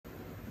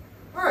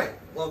Alright,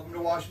 welcome to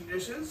Washing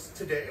Dishes.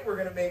 Today we're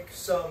going to make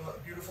some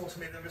beautiful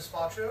tomato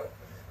gazpacho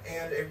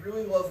and a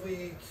really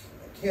lovely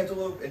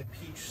cantaloupe and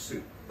peach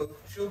soup. Both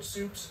chilled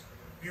soups,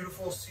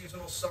 beautiful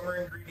seasonal summer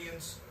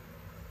ingredients.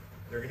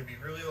 They're going to be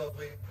really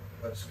lovely.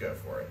 Let's go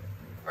for it.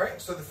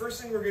 Alright, so the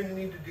first thing we're going to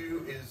need to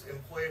do is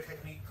employ a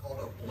technique called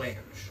a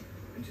blanch.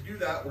 And to do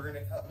that, we're going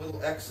to cut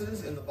little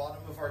X's in the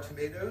bottom of our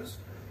tomatoes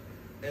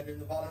and in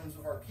the bottoms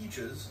of our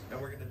peaches, and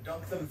we're going to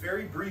dunk them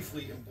very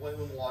briefly in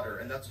boiling water,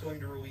 and that's going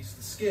to release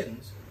the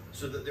skins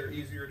so that they're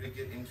easier to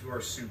get into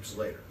our soups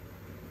later.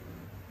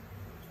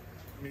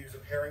 I'm going to use a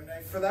paring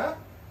knife for that,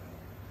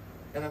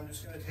 and I'm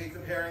just going to take the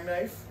paring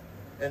knife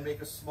and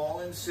make a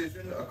small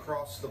incision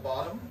across the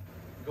bottom,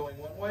 going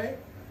one way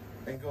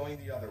and going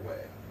the other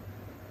way.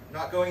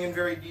 Not going in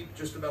very deep,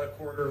 just about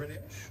 1/4 of an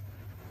inch.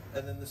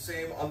 And then the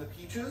same on the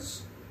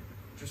peaches,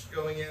 just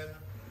going in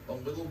a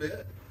little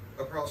bit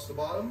across the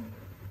bottom,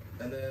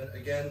 and then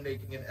again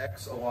making an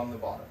X along the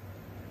bottom.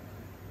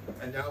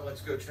 And now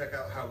let's go check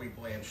out how we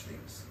blanch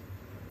these.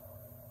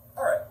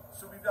 Alright,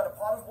 so we've got a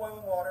pot of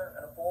boiling water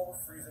and a bowl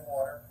of freezing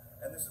water,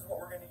 and this is what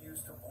we're going to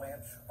use to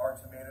blanch our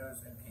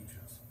tomatoes and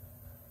peaches.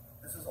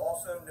 This is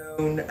also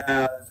known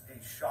as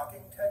a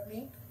shocking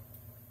technique,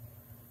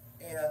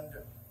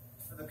 and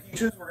for the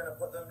peaches we're going to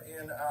put them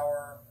in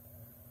our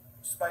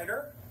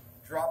spider,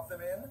 drop them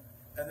in,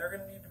 and they're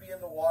going to need to be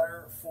in the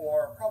water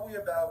for probably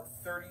about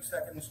 30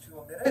 seconds to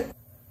a minute.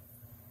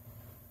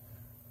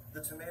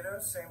 The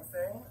tomatoes, same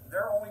thing.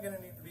 They're only going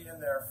to need to be in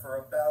there for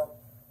about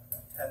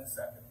 10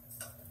 seconds.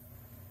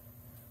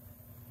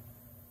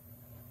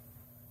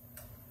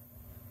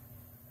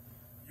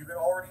 You can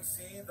already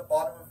see the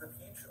bottom of the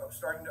peach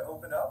starting to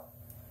open up.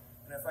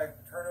 And if I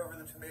turn over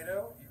the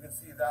tomato, you can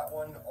see that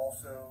one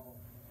also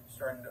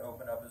starting to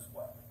open up as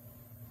well.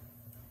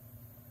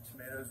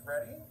 Tomatoes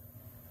ready.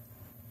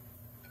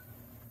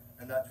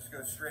 And that just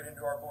goes straight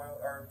into our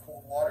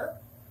cold water.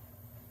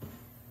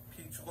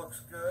 Peach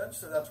looks good,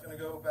 so that's going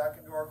to go back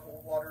into our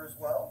cold water as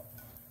well.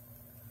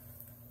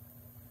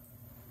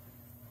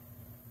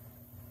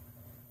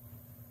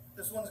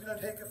 This one's going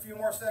to take a few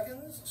more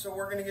seconds, so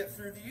we're going to get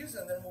through these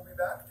and then we'll be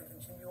back to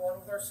continue on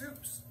with our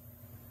soups.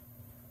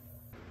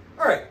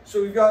 Alright,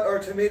 so we've got our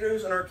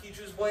tomatoes and our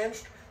peaches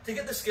blanched. To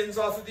get the skins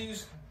off of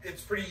these,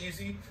 it's pretty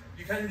easy.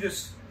 You kind of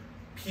just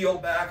peel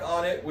back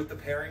on it with the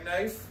paring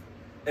knife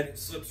and it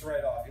slips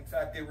right off. In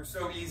fact, they were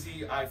so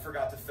easy, I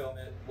forgot to film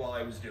it while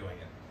I was doing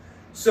it.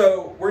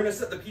 So we're going to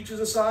set the peaches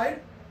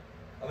aside.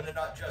 I'm going to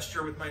not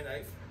gesture with my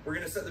knife. We're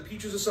going to set the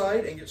peaches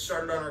aside and get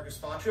started on our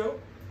gazpacho.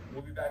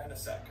 We'll be back in a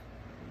sec.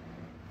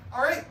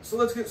 All right, so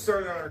let's get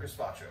started on our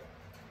gazpacho.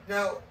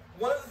 Now,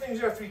 one of the things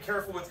you have to be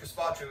careful with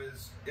gazpacho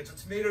is it's a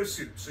tomato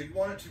soup, so you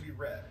want it to be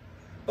red.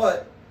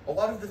 But a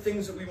lot of the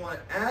things that we want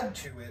to add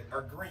to it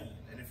are green.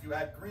 And if you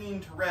add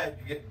green to red,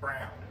 you get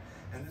brown.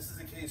 And this is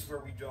a case where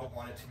we don't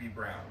want it to be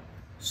brown.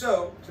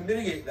 So to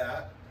mitigate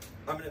that,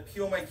 I'm going to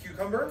peel my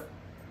cucumber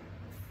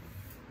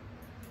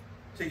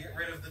to get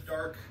rid of the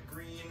dark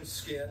green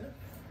skin.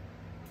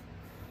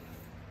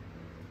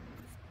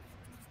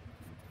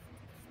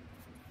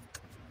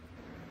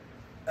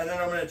 And then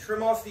I'm going to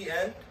trim off the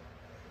end,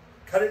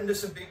 cut it into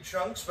some big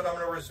chunks, but I'm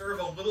going to reserve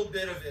a little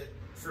bit of it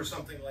for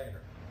something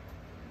later.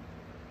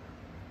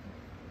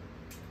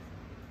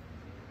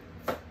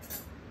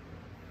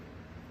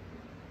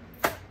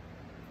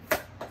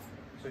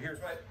 So here's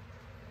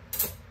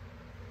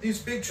these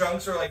big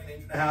chunks are like 1.5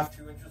 inches,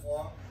 2 inches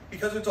long.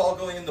 Because it's all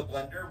going in the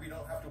blender, we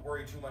don't have to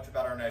worry too much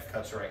about our knife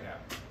cuts right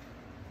now.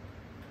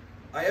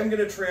 I am going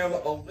to trim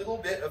a little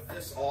bit of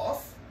this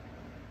off,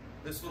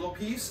 this little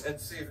piece, and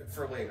save it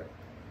for later.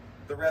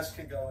 The rest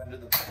can go into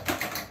the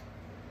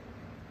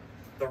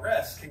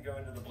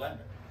blender.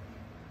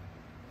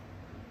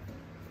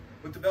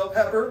 With the bell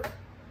pepper,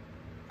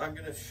 I'm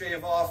going to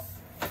shave off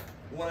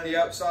one of the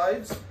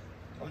outsides.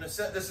 I'm going to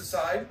set this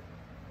aside,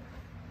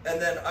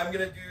 and then I'm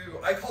going to do,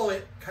 I call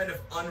it kind of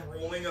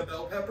unrolling a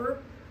bell pepper.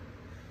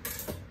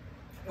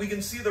 We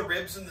can see the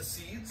ribs and the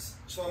seeds,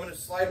 so I'm going to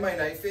slide my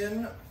knife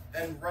in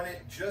and run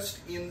it just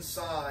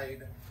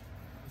inside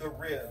the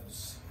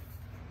ribs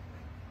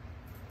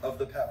of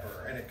the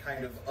pepper, and it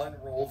kind of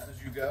unrolls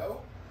as you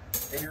go,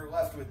 and you're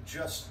left with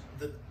just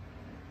the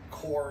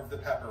core of the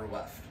pepper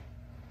left.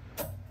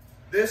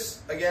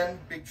 This, again,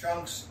 big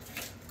chunks.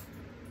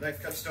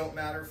 Knife cuts don't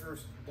matter for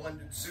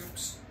blended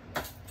soups.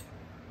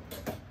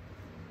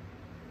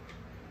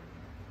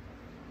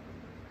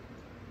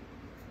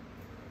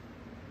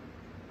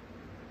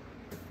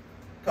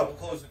 Couple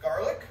cloves of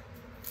garlic.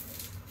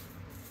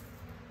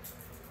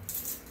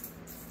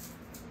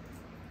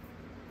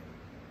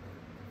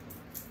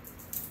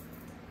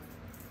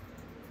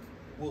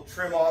 We'll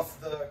trim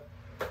off the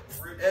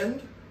root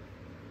end.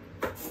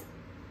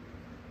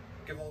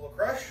 Give them a little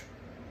crush.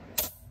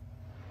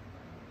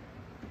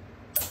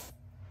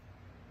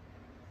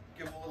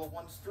 Give them a little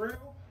once through.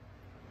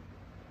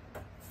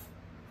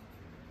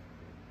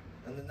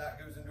 And then that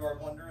goes into our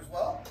blender as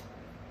well.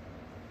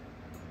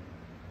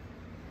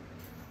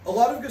 A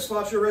lot of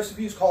gazpacho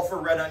recipes call for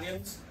red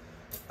onions.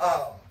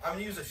 I'm going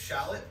to use a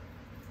shallot.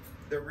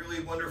 They're really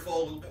wonderful,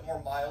 a little bit more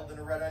mild than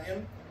a red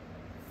onion,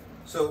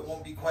 so it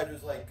won't be quite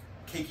as like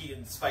cakey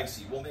and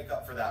spicy. We'll make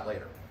up for that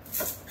later.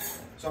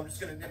 So I'm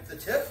just going to nip the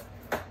tip,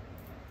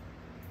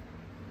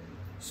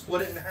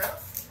 split it in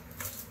half.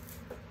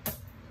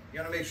 You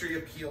got to make sure you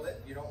peel it.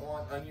 You don't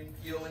want onion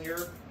peel in your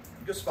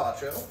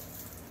gazpacho.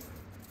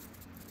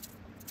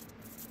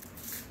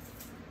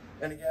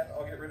 And again,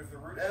 I'll get rid of the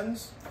root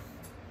ends.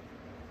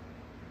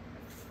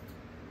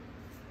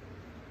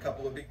 A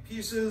couple of big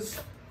pieces,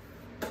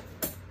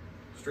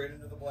 straight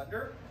into the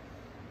blender.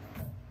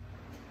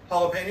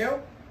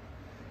 Jalapeno.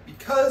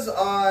 Because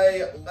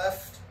I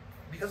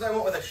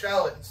went with a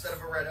shallot instead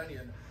of a red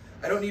onion,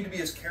 I don't need to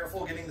be as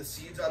careful getting the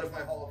seeds out of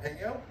my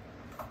jalapeno.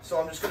 So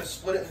I'm just going to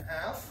split it in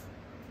half.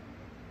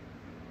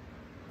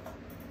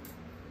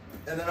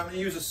 And then I'm going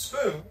to use a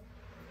spoon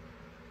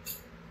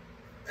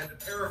and a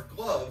pair of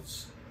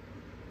gloves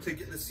to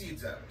get the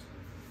seeds out.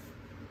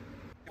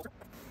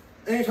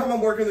 Anytime I'm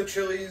working the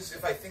chilies,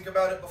 if I think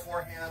about it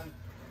beforehand,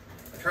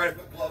 I try to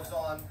put gloves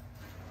on.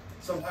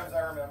 Sometimes I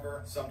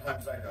remember,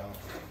 sometimes I don't.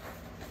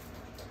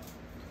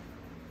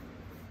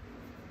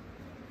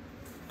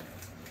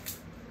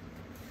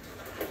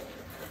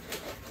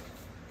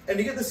 And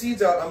to get the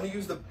seeds out, I'm going to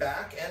use the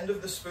back end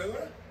of the spoon,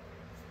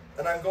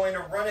 and I'm going to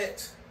run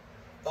it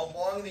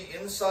along the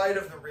inside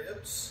of the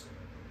ribs,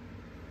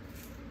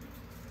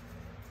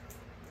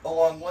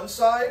 along one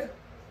side,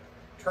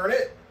 turn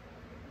it,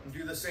 and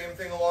do the same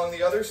thing along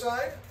the other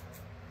side,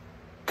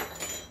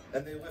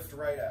 and they lift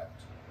right out.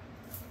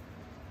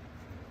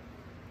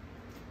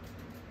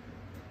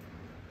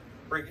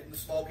 Break it into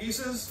small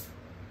pieces,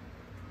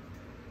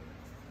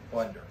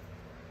 blender.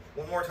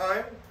 One more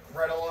time,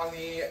 right along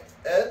the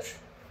edge,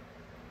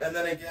 and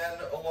then again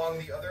along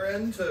the other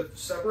end to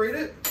separate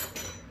it.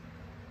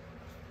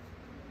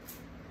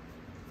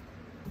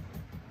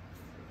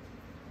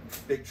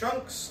 Big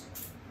chunks.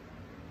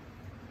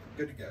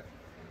 Good to go.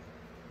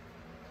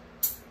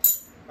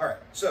 All right,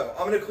 so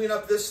I'm gonna clean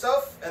up this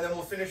stuff and then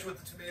we'll finish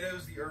with the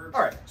tomatoes, the herbs.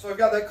 All right, so I've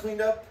got that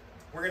cleaned up.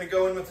 We're gonna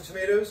go in with the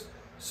tomatoes.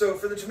 So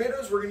for the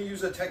tomatoes, we're gonna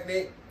use a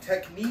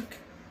technique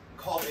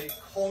called a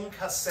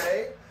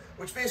concasse,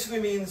 which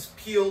basically means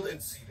peeled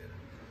and seeded.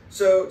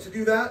 So to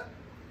do that,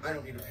 I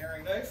don't need a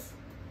paring knife.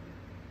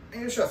 I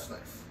need a chef's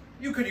knife.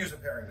 You could use a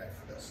paring knife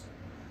for this.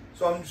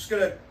 So I'm just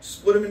gonna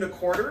split them into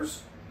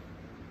quarters.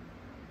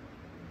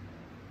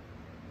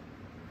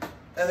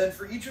 And then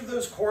for each of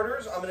those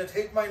quarters, I'm going to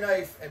take my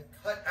knife and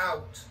cut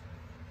out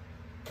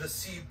the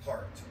seed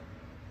part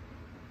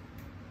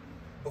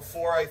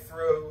before I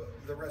throw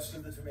the rest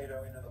of the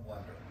tomato into the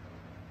blender.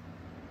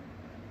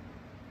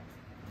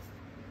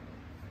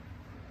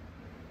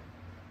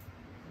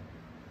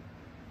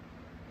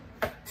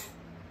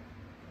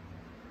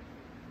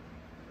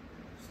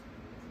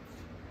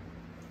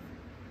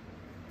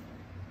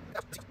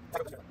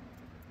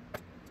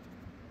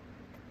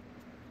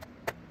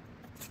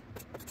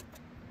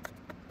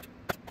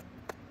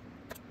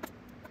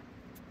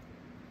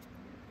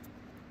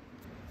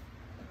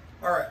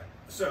 All right,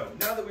 so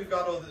now that we've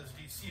got all those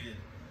de-seeded,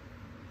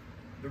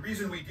 the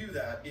reason we do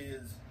that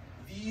is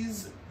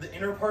the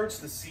inner parts,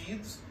 the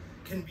seeds,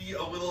 can be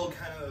a little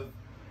kind of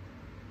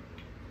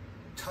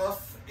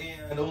tough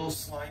and a little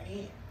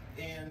slimy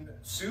in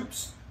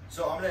soups.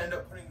 So I'm gonna end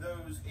up putting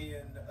those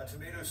in a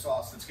tomato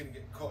sauce that's gonna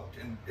get cooked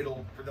and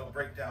they'll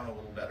break down a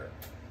little better.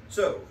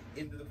 So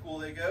into the pool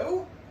they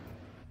go.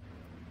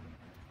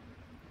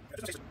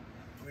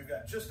 We've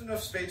got just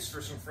enough space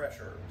for some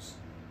fresh herbs.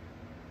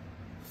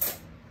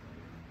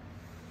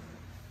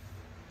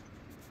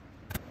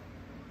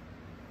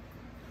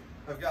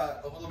 I've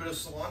got a little bit of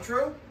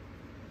cilantro,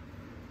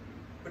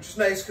 which is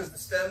nice because the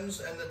stems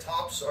and the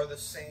tops are the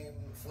same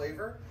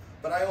flavor,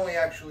 but I only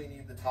actually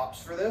need the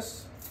tops for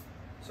this,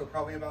 so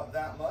probably about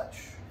that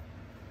much.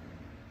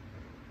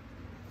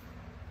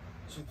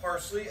 Some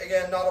parsley,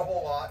 again, not a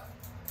whole lot.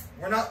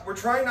 We're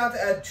trying not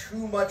to add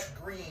too much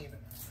green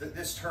that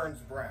this turns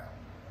brown.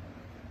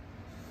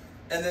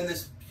 And then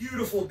this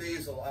beautiful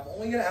basil. I'm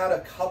only gonna add a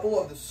couple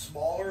of the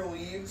smaller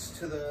leaves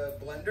to the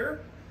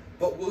blender,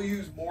 but we'll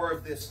use more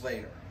of this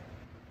later.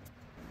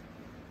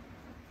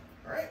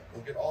 All right,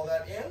 we'll get all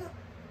that in.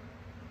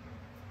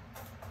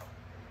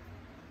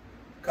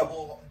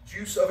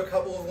 Juice of a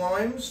couple of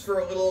limes for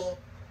a little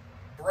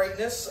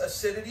brightness,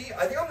 acidity.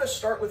 I think I'm gonna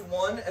start with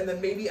one and then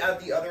maybe add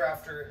the other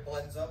after it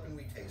blends up and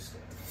we taste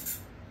it.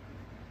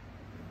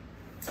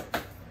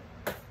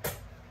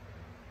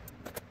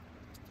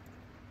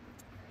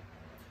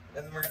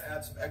 And then we're gonna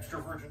add some extra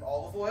virgin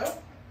olive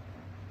oil.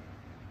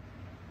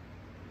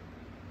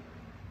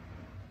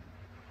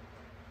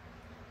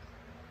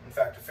 In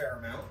fact, a fair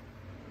amount.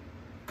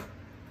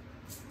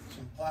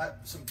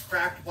 Some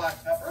cracked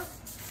black pepper,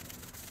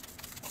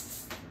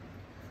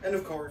 and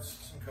of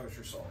course, some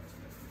kosher salt.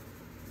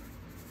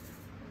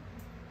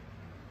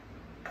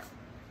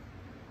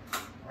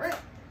 All right.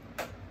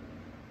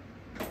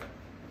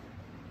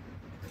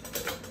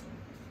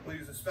 We'll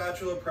use a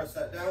spatula, press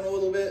that down a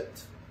little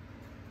bit.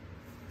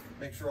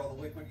 Make sure all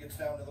the liquid gets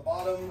down to the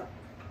bottom.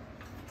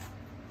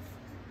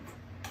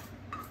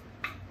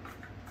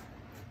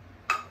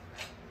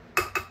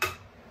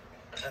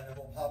 And then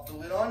we'll pop the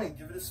lid on and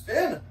give it a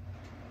spin.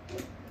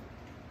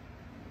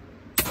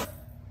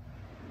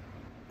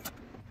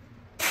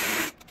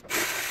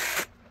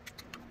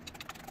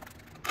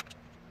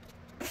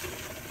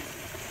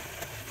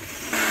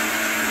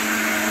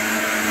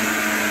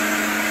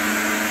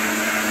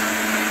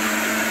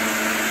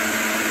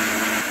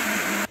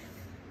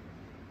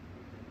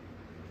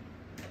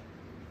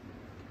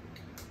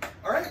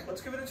 All right,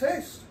 let's give it a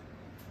taste.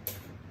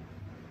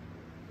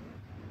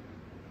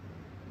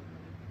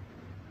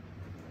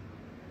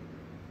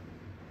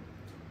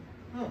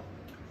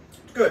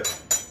 Good.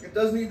 It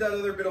does need that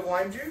other bit of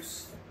lime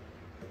juice.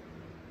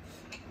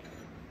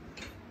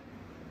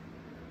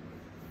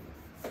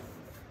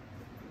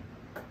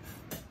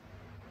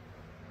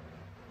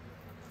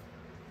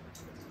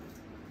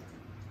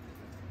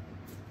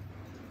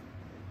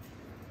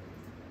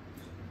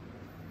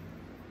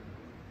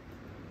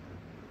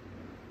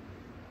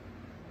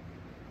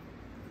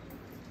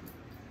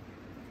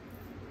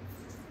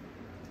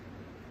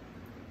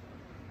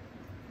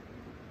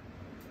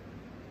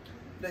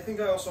 And I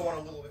think I also want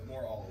a little bit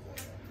more olive oil.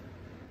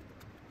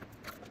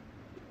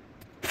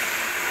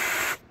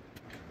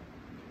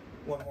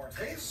 One more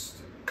taste.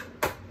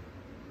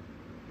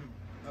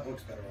 That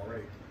looks better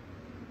already.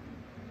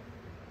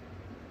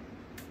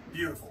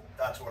 Beautiful.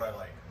 That's what I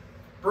like.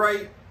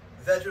 Bright,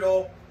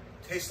 vegetal,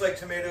 tastes like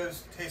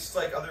tomatoes, tastes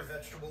like other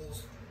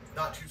vegetables,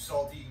 not too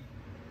salty,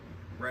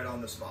 right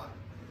on the spot.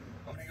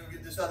 I'm gonna go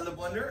get this out of the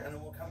blender and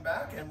then we'll come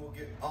back and we'll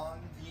get on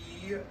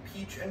the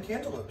peach and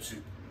cantaloupe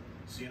soup.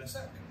 See you in a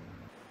sec.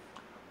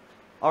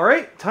 All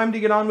right, time to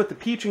get on with the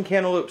peach and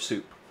cantaloupe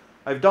soup.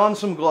 I've donned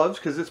some gloves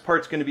because this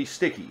part's going to be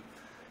sticky.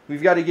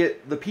 We've got to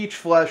get the peach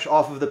flesh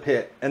off of the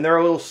pit, and they're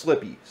a little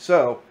slippy.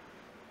 So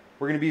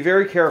we're going to be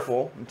very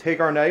careful and take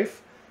our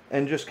knife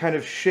and just kind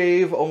of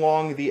shave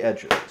along the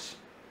edges.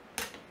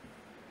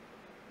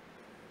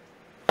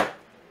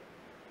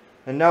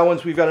 And now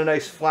once we've got a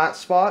nice flat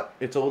spot,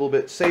 it's a little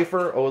bit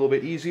safer, a little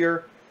bit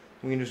easier.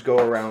 We can just go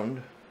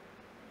around.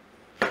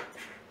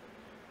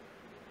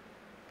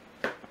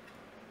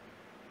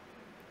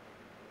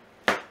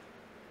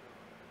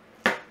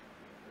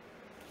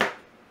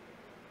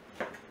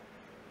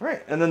 All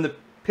right, and then the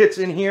pit's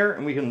in here,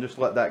 and we can just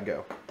let that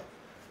go.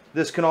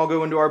 This can all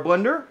go into our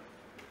blender.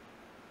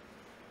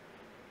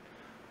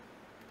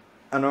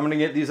 And I'm going to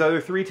get these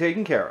other three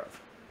taken care of.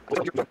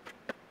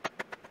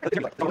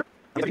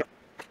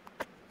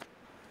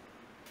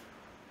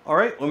 All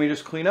right, let me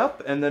just clean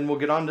up, and then we'll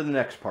get on to the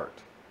next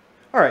part.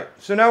 All right,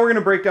 so now we're going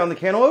to break down the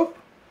cantaloupe.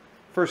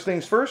 First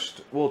things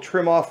first, we'll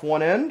trim off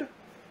one end.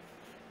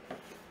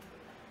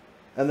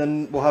 And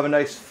then we'll have a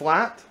nice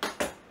flat.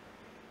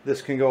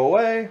 This can go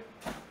away.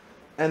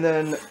 And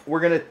then we're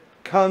going to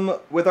come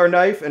with our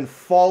knife and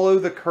follow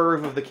the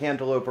curve of the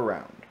cantaloupe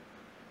around.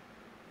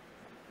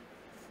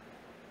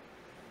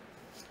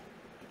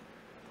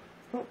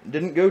 Oh,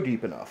 didn't go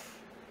deep enough.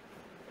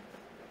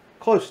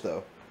 Close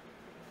though.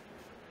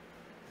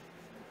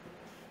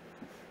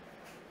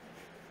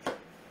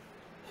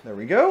 There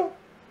we go.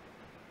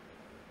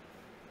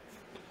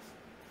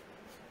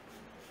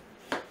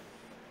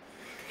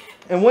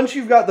 And once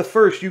you've got the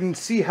first, you can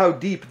see how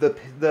deep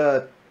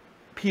the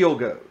peel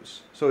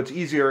goes. So it's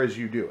easier as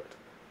you do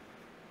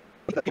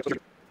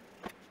it.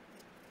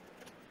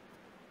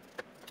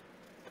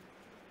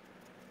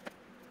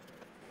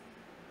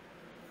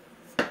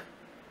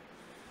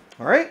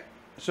 All right,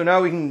 so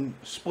now we can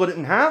split it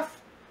in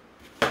half.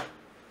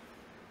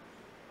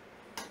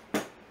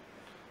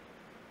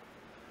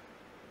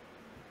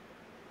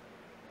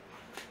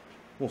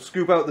 We'll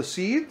scoop out the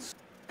seeds.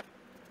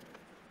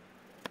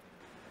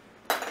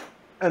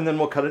 And then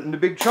we'll cut it into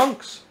big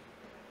chunks.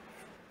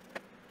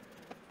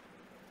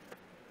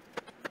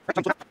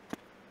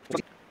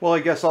 Well, I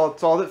guess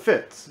it's all that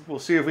fits. We'll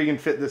see if we can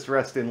fit this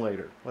rest in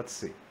later. Let's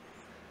see.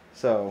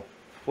 So,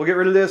 we'll get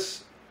rid of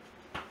this.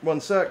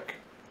 One sec.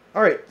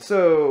 All right,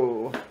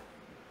 so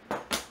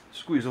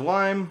squeeze of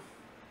lime.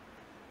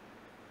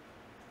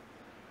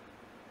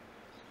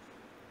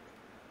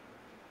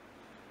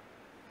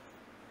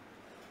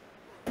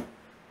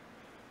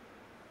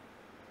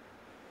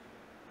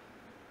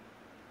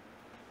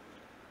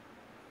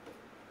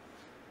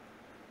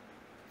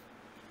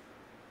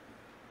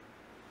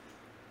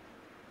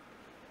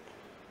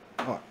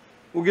 All right.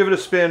 We'll give it a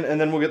spin, and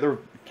then we'll get the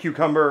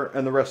cucumber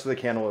and the rest of the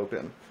cantaloupe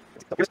in.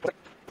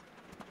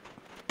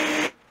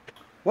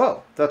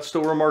 Well, that's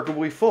still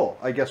remarkably full.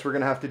 I guess we're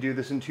going to have to do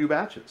this in 2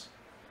 batches.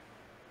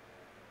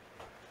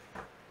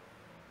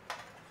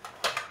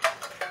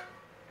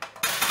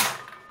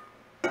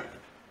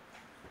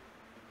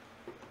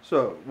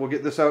 So, we'll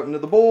get this out into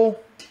the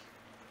bowl.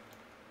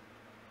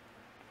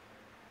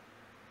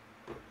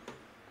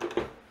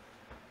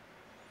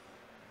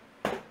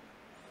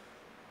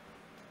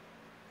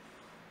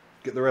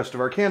 Get the rest of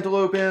our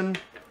cantaloupe in.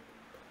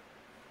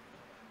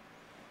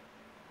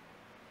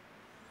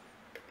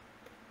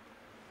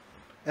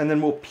 And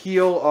then we'll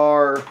peel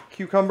our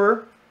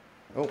cucumber.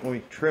 Oh, let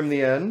me trim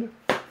the end.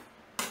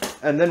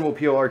 And then we'll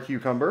peel our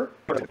cucumber.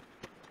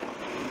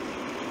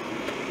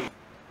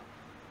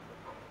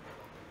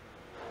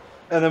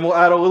 And then we'll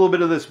add a little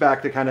bit of this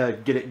back to kind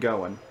of get it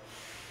going.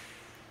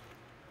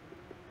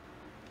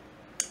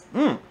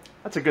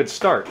 That's a good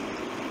start.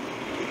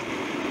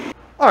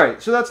 All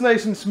right, so that's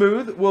nice and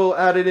smooth. We'll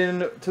add it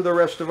in to the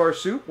rest of our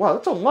soup. Wow,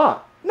 that's a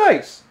lot.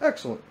 Nice,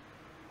 excellent.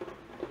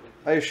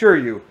 I assure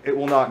you, it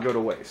will not go to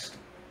waste.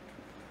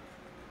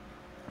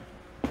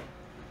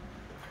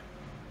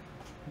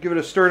 Give it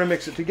a stir to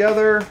mix it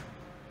together.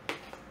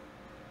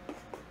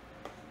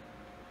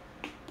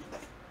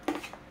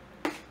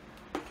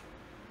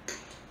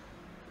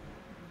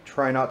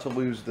 Try not to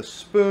lose the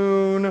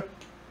spoon.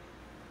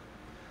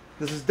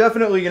 This is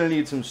definitely going to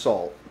need some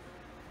salt.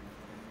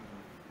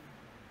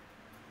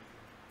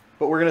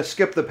 But we're going to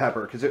skip the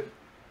pepper because it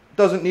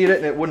doesn't need it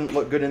and it wouldn't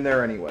look good in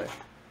there anyway.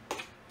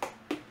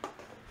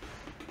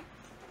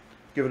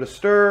 Give it a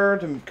stir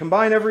to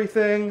combine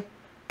everything,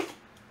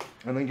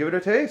 and then give it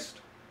a taste.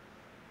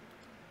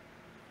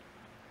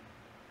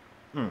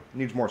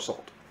 Needs more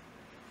salt.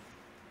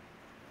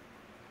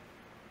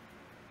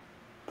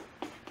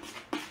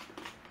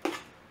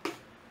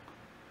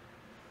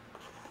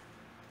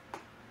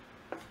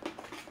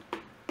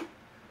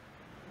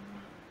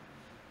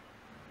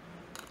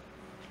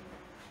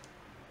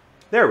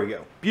 There we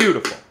go.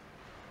 Beautiful.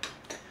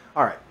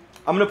 All right.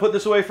 I'm going to put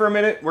this away for a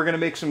minute. We're going to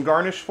make some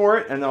garnish for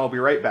it, and then I'll be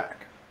right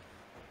back.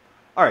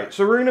 All right.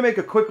 So we're going to make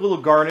a quick little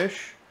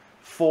garnish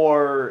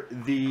for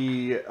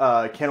the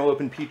cantaloupe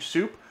and peach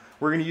soup.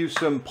 We're going to use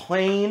some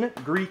plain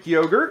Greek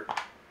yogurt,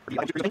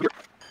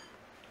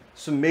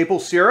 some maple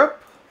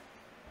syrup,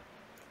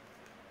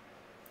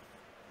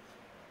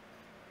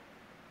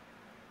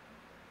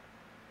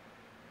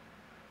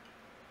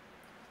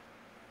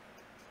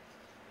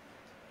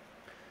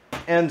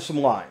 and some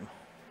lime.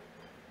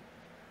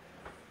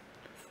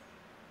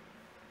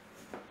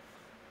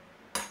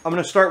 I'm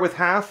going to start with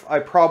half. I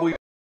probably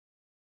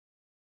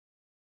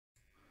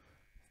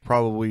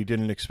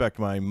didn't expect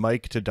my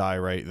mic to die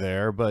right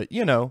there, but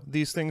you know,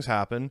 these things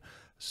happen.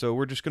 So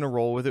we're just going to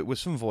roll with it with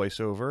some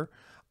voiceover.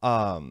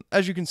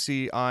 As you can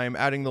see, I'm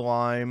adding the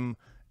lime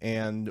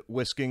and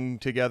whisking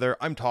together.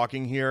 I'm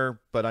talking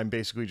here, but I'm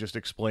basically just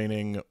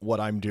explaining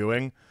what I'm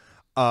doing.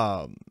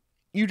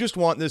 You just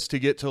want this to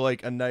get to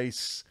like a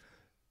nice,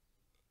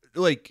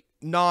 like,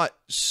 not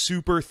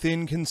super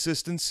thin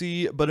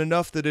consistency, but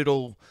enough that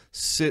it'll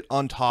sit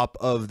on top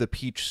of the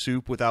peach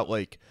soup without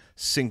like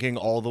sinking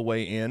all the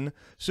way in.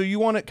 So you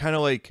want it kind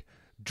of like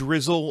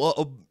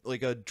drizzle,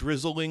 like a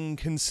drizzling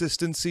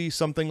consistency,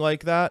 something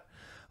like that.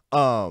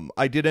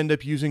 I did end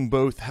up using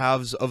both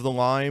halves of the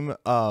lime,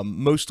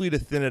 mostly to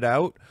thin it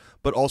out,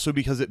 but also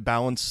because it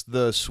balanced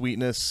the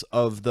sweetness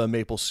of the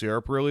maple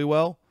syrup really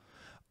well.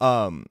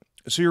 So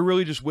you're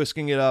really just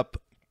whisking it up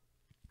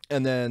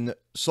and then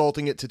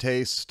salting it to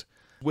taste.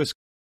 Whisk.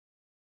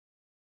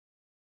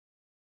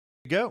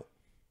 Go.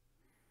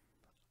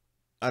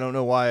 I don't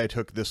know why I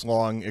took this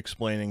long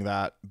explaining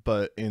that,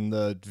 but in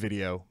the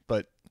video,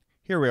 but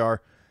here we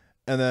are.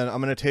 And then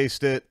I'm going to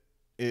taste it.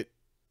 It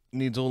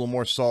needs a little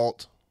more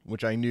salt,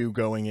 which I knew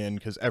going in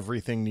because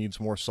everything needs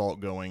more salt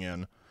going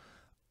in.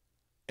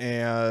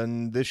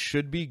 And this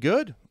should be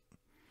good.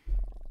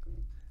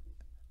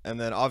 And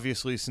then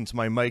obviously, since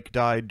my mic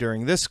died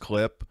during this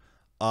clip,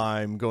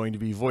 I'm going to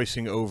be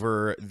voicing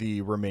over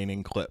the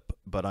remaining clip,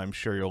 but I'm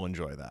sure you'll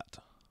enjoy that.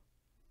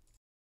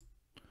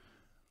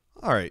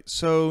 All right,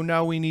 so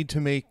now we need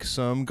to make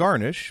some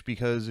garnish,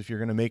 because if you're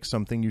going to make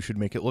something, you should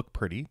make it look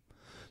pretty.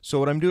 So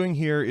what I'm doing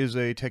here is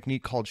a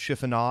technique called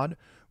chiffonade,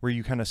 where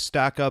you kind of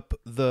stack up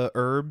the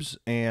herbs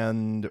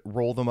and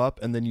roll them up,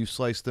 and then you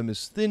slice them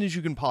as thin as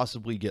you can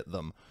possibly get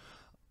them.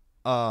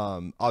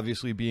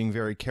 Obviously being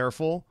very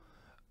careful.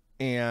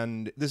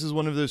 And this is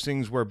one of those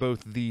things where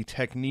both the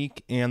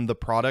technique and the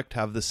product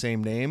have the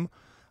same name.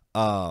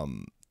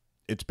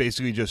 It's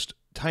basically just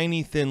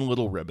tiny, thin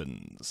little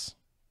ribbons.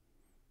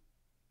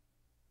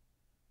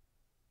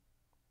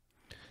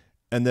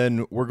 And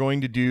then we're going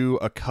to do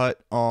a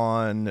cut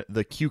on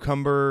the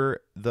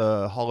cucumber,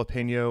 the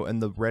jalapeno,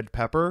 and the red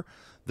pepper.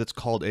 That's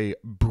called a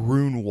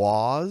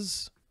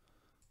brunoise.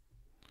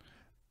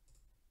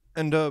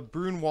 And a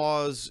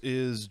brunoise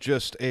is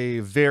just a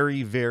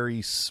very,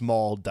 very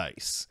small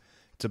dice.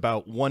 It's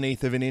about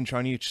 1/8 of an inch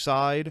on each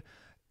side.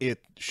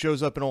 It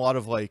shows up in a lot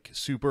of like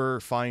super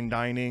fine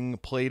dining,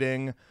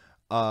 plating,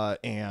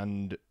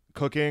 and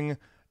cooking.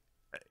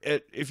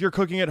 If you're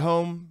cooking at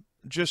home,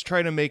 just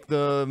try to make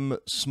them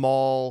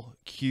small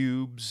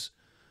cubes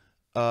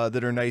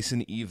that are nice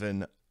and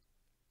even.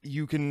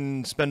 You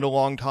can spend a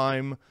long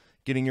time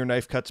getting your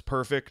knife cuts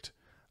perfect,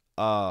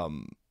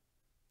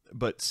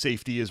 but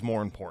safety is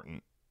more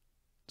important.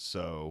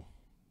 So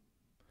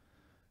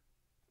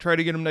try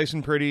to get them nice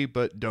and pretty,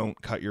 but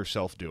don't cut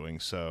yourself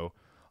doing so.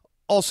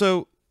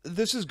 Also,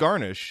 this is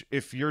garnish.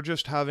 If you're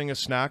just having a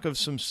snack of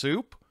some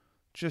soup,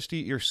 just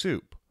eat your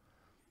soup.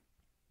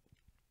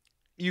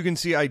 You can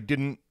see I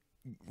didn't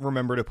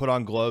remember to put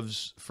on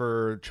gloves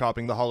for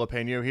chopping the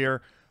jalapeno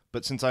here,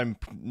 but since I'm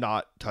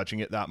not touching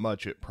it that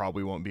much, it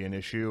probably won't be an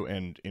issue,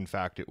 and in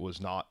fact, it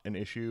was not an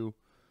issue.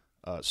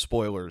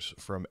 Spoilers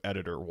from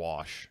Editor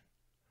Wash.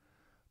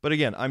 But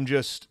again, I'm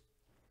just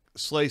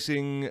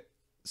slicing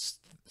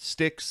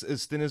sticks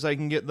as thin as I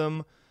can get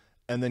them,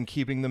 and then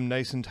keeping them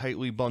nice and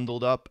tightly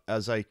bundled up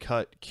as I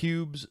cut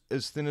cubes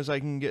as thin as I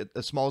can get,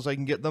 as small as I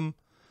can get them.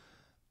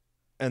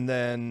 And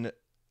then,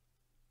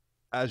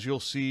 as you'll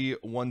see,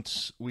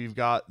 once we've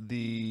got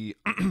the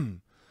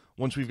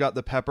once we've got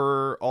the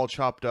pepper all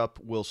chopped up,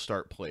 we'll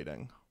start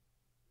plating.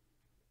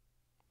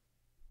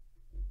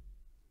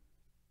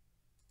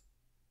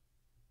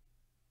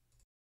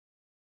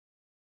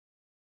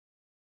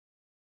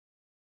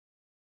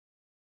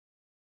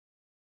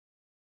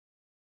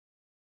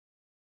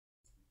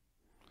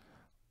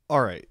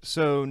 All right,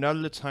 so now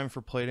that it's time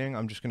for plating,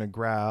 I'm just going to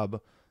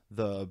grab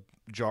the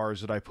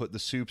jars that I put the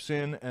soups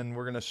in, and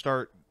we're going to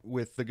start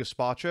with the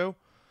gazpacho.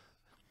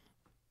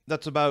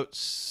 That's about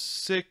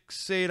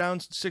 6 or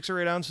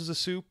 8 ounces of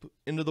soup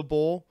into the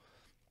bowl.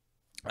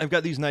 I've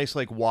got these nice,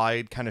 like,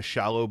 wide, kind of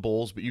shallow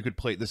bowls, but you could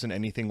plate this in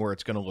anything where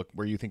it's going to look,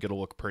 where you think it'll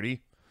look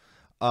pretty.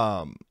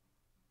 And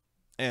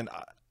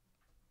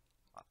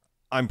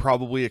I'm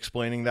probably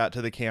explaining that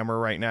to the camera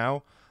right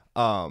now.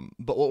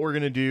 But what we're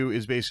going to do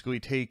is basically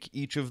take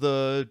each of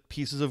the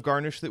pieces of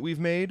garnish that we've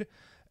made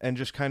and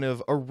just kind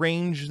of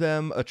arrange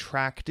them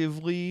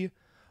attractively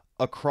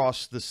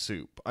across the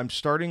soup. I'm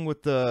starting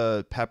with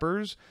the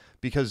peppers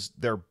because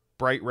they're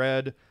bright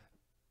red.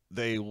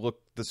 They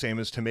look the same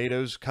as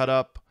tomatoes cut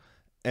up.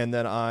 And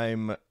then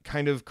I'm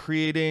kind of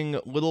creating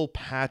little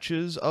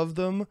patches of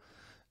them.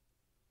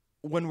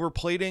 When we're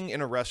plating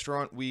in a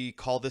restaurant, we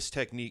call this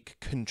technique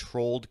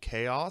controlled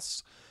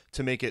chaos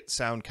to make it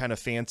sound kind of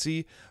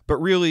fancy. But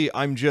really,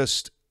 I'm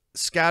just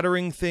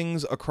scattering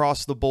things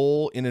across the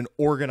bowl in an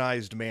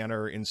organized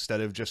manner instead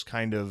of just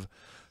kind of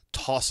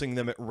tossing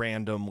them at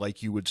random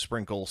like you would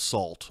sprinkle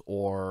salt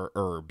or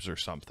herbs or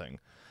something.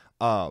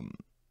 I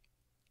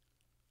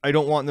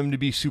don't want them to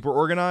be super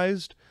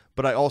organized,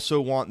 but I also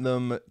want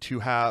them to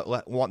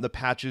want the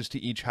patches to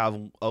each have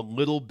a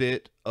little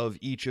bit of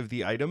each of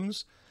the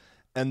items.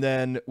 And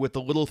then with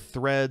the little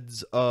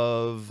threads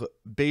of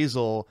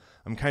basil,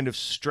 I'm kind of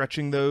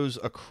stretching those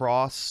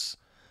across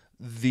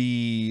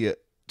the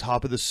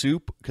top of the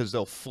soup because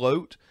they'll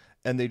float,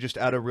 and they just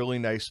add a really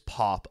nice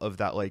pop of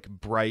that, like,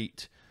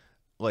 bright,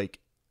 like,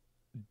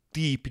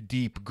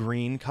 deep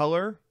green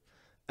color.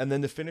 And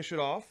then to finish it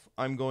off,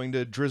 I'm going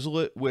to drizzle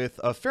it with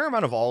a fair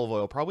amount of olive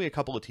oil, probably a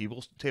couple of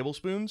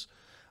tablespoons.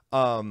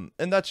 And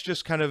that's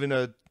just kind of in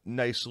a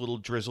nice little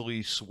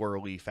drizzly,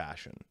 swirly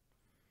fashion.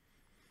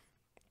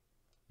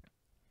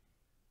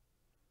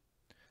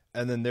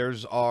 And then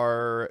there's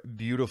our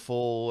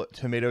beautiful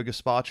tomato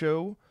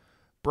gazpacho.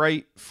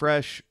 Bright,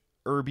 fresh,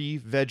 herby,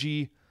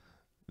 vegetable-y.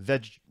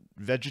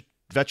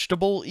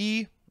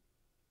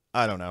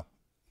 I don't know.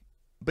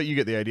 But you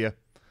get the idea.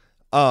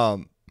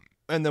 And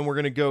then we're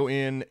going to go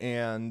in,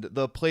 and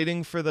the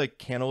plating for the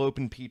cantaloupe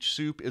and peach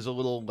soup is a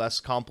little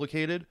less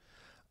complicated.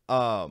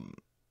 I'm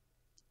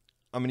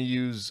going to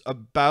use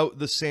about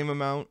the same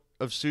amount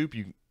of soup.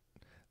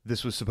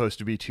 This was supposed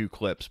to be 2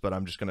 clips, but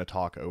I'm just going to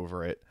talk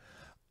over it.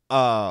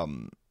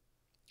 So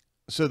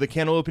the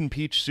cantaloupe and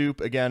peach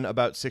soup, again,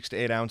 about 6 to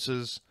 8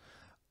 ounces.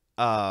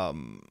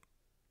 And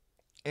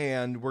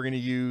we're going to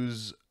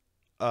use,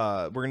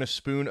 we're going to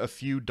spoon a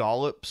few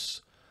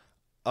dollops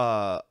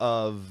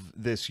of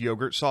this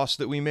yogurt sauce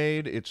that we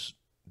made. It's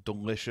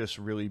delicious,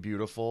 really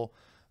beautiful.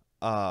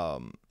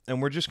 And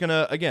we're just going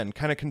to, again,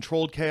 kind of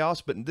controlled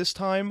chaos, but this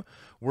time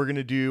we're going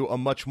to do a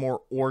much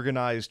more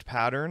organized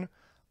pattern.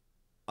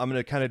 I'm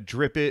going to kind of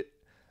drip it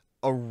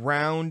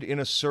around in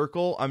a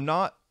circle. I'm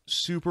not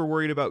super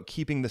worried about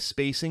keeping the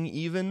spacing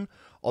even,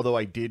 although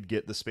I did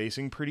get the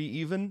spacing pretty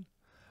even.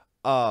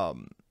 But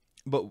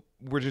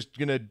we're just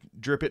going to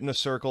drip it in a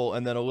circle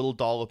and then a little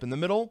dollop in the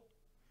middle.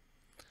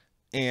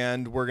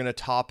 And we're going to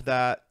top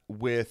that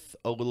with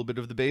a little bit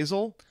of the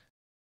basil.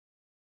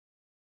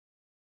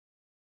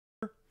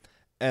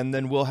 And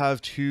then we'll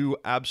have 2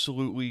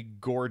 absolutely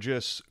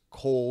gorgeous,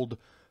 cold,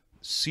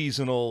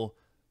 seasonal,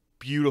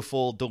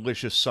 beautiful,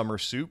 delicious summer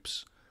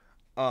soups.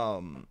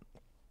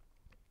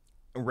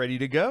 Ready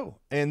to go.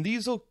 And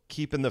these will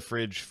keep in the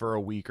fridge for a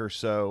week or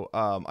so.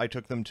 I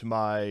took them to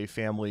my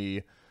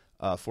family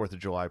 4th of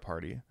July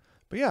party.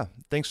 But yeah,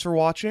 thanks for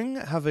watching.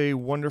 Have a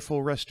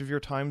wonderful rest of your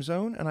time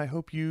zone, and I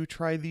hope you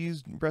try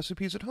these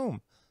recipes at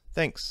home.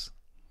 Thanks.